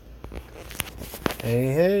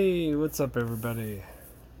Hey, what's up, everybody?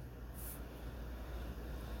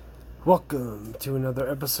 Welcome to another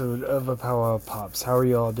episode of A Pow-wow Pops. How are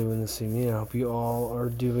you all doing this evening? I hope you all are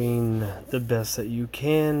doing the best that you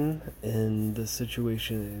can in the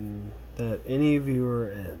situation that any of you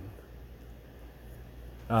are in.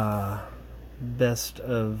 Best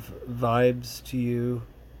of vibes to you.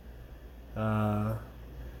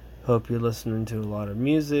 Hope you're listening to a lot of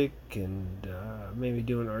music and maybe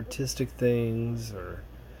doing artistic things, or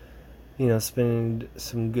spending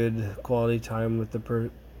some good quality time with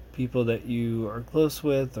the people that you are close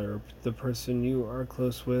with, or the person you are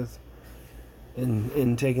close with,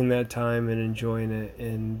 and taking that time and enjoying it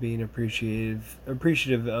and being appreciative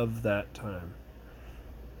of that time.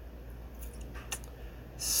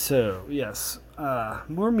 So yes,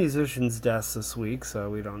 more musicians' deaths this week, so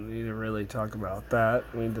we don't need to really talk about that.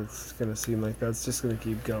 It's gonna seem like that's just gonna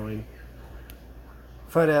keep going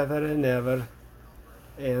forever and ever,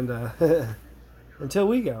 and until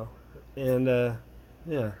we go. And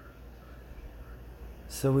yeah,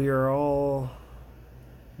 so we are all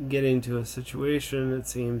getting to a situation, it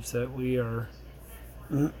seems, that we are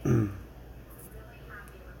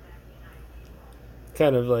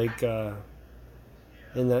kind of like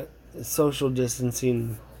in that social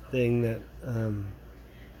distancing thing that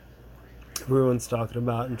everyone's talking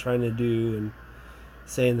about and trying to do, and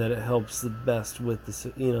saying that it helps the best with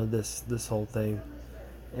this whole thing.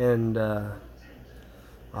 And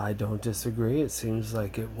I don't disagree. It seems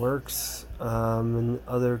like it works in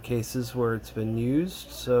other cases where it's been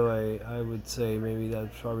used. So I would say maybe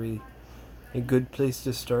that's probably a good place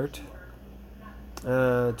to start.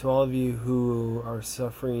 To all of you who are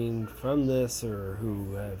suffering from this, or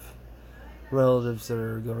who have relatives that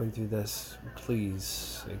are going through this,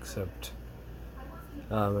 please accept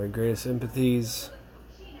my greatest sympathies,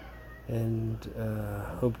 and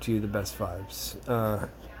hope to you the best vibes,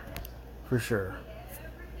 for sure.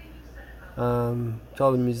 To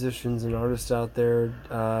all the musicians and artists out there,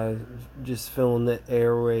 just filling the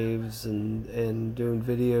airwaves and doing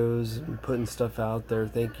videos and putting stuff out there,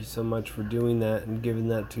 thank you so much for doing that and giving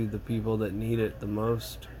that to the people that need it the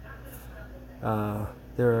most.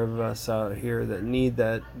 There are of us out here that need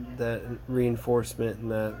that reinforcement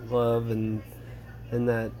and that love and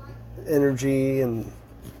that energy and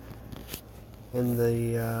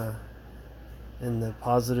the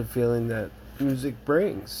positive feeling that music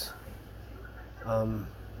brings.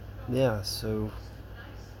 So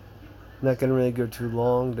I'm not gonna really go too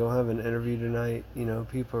long. Don't have an interview tonight.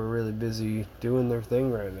 People are really busy doing their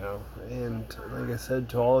thing right now. And like I said,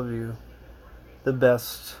 to all of you, the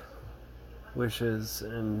best wishes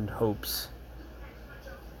and hopes.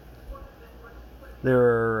 There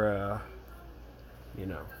are,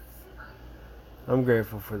 I'm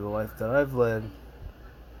grateful for the life that I've led.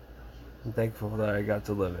 I'm thankful that I got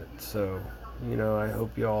to live it. So, I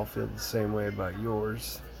hope you all feel the same way about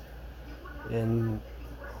yours. And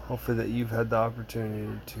hopefully that you've had the opportunity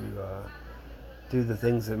to do the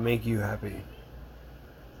things that make you happy.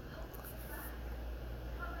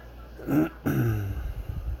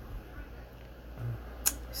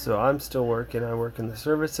 So I'm still working. I work in the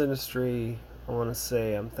service industry. I want to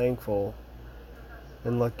say I'm thankful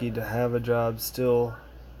and lucky to have a job still.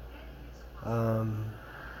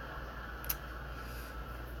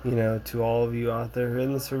 To all of you out there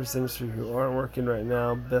in the service industry who aren't working right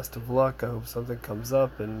now, best of luck. I hope something comes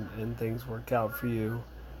up and things work out for you,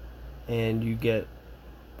 and you get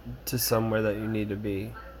to somewhere that you need to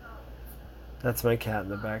be. That's my cat in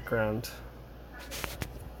the background.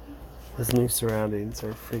 His new surroundings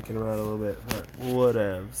are freaking him out a little bit, but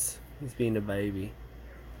whatevs. He's being a baby.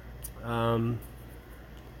 But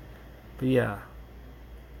yeah,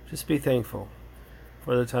 just be thankful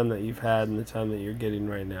for the time that you've had and the time that you're getting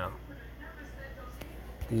right now.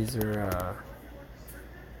 These are,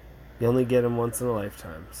 you only get them once in a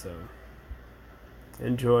lifetime, so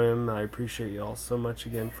enjoy them. I appreciate you all so much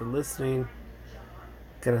again for listening.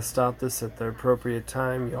 Gonna stop this at the appropriate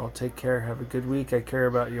time. Y'all take care. Have a good week. I care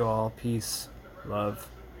about you all. Peace. Love.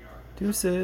 Deuces.